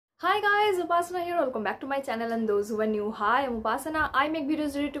Hi guys, Upasana here. Welcome back to my channel and those who are new. Hi, I'm Upasana. I make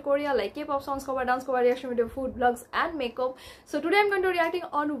videos related to Korea like K-pop songs, cover, dance cover, reaction video, food, vlogs and makeup. So today I'm going to be reacting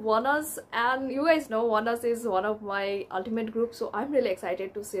on ONEUS, and you guys know ONEUS is one of my ultimate groups, so I'm really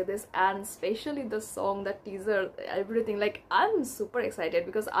excited to see this, and especially the song, the teaser, everything. Like, I'm super excited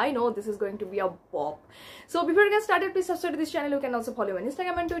because I know this is going to be a bop. So before we get started, please subscribe to this channel. You can also follow me on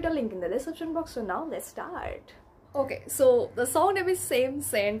Instagram and Twitter, link in the description box. So now let's start. Okay, so the song name is Same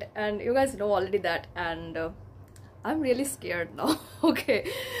Scent, and you guys know already that, and I'm really scared now. Okay,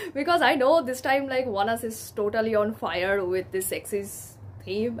 because I know this time like ONEUS is totally on fire with this sexy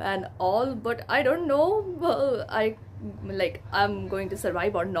theme and all, but I don't know I'm going to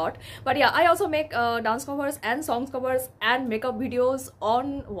survive or not. But yeah, I also make dance covers and songs covers and makeup videos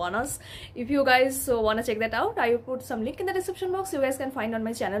on ONEUS. If you guys want to check that out, I will put some link in the description box. You guys can find on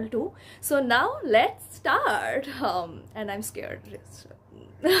my channel too. So now let's start. And I'm scared.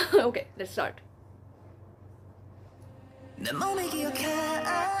 Okay, let's start.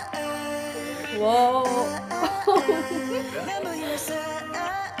 Whoa.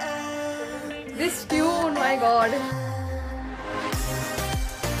 This tune, my god.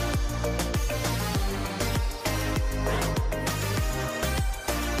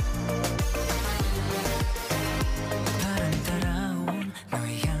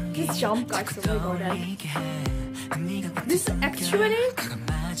 This jump cuts, oh my god. This actually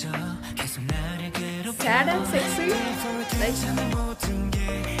sad and sexy. Like,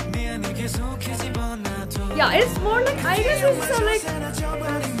 yeah, it's more like, I guess it's a like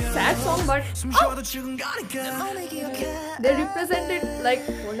sad song, but they represent it like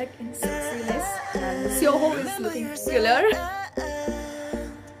more like in sexiness, and Seoho is looking killer.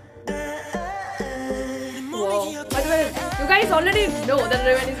 Wow. By the way, you guys already know that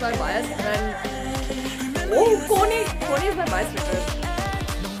Raven is my bias, and oh, Pony is my bias reference.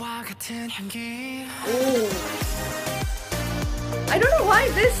 Oh, I don't know why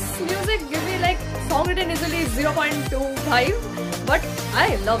this music gives me like song rating easily 0.25, but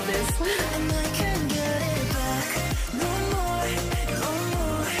I love this.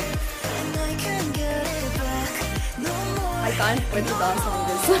 I can't wait to dance on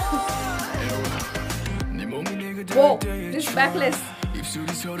this. Whoa, this backless.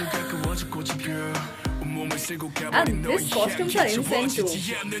 And these costumes are insane too.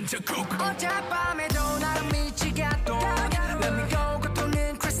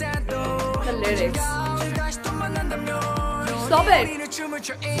 The lyrics. Stop it!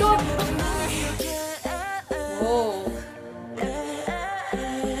 Stop! Whoa.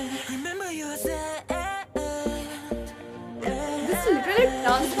 This literally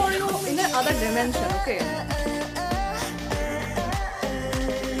transforms you in another dimension, okay?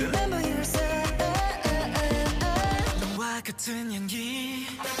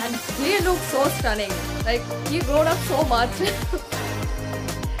 And he looks so stunning, like he grown up so much.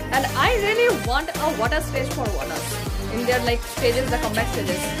 And I really want a water stage for ONEUS in their like stages, the comeback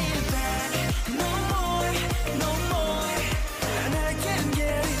stages.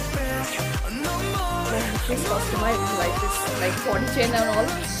 Oh, this costume, I like this, like body chain and all.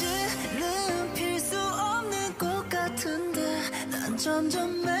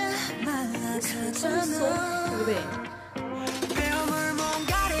 This is so soothing.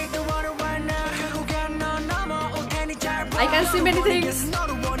 I can see many things.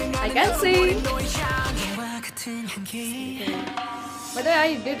 I can see. By the way,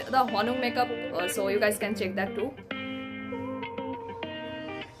 I did the ONEUS makeup, so you guys can check that too.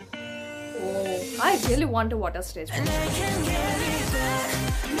 Oh, I really want a water stage.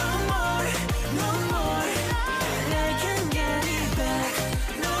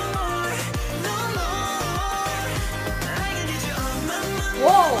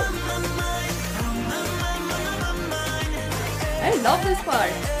 Whoa! I love this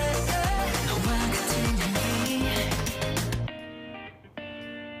part.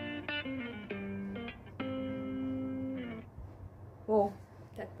 Whoa,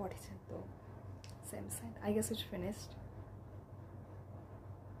 that body set though. Same side. I guess it's finished.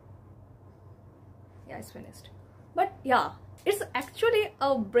 Yeah, it's finished. But yeah, it's actually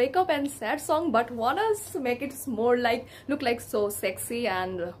a breakup and sad song, but ONEUS make it more like look like so sexy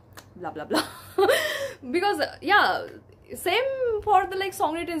and blah blah blah. Because yeah, same for the like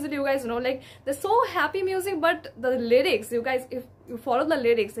song ratings that you guys know, like they're so happy music, but the lyrics, you guys, if you follow the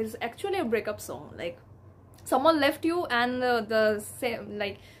lyrics, it's actually a breakup song. Like someone left you, and the same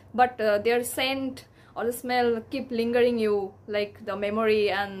like, but their scent or the smell keep lingering you, like the memory,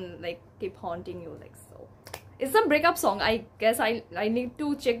 and like keep haunting you, like so. It's a breakup song. I guess I need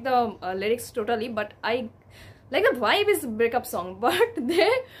to check the lyrics totally, but I like the vibe is breakup song, but they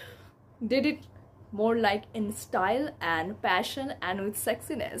did it more like in style and passion and with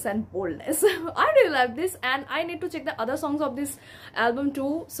sexiness and boldness. I really love this, and I need to check the other songs of this album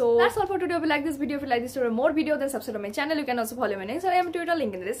too. So that's all for today. If you like this video, if you like this tutorial more video, then subscribe to my channel. You can also follow my Instagram and Twitter,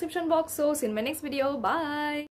 link in the description box. So see you in my next video. Bye.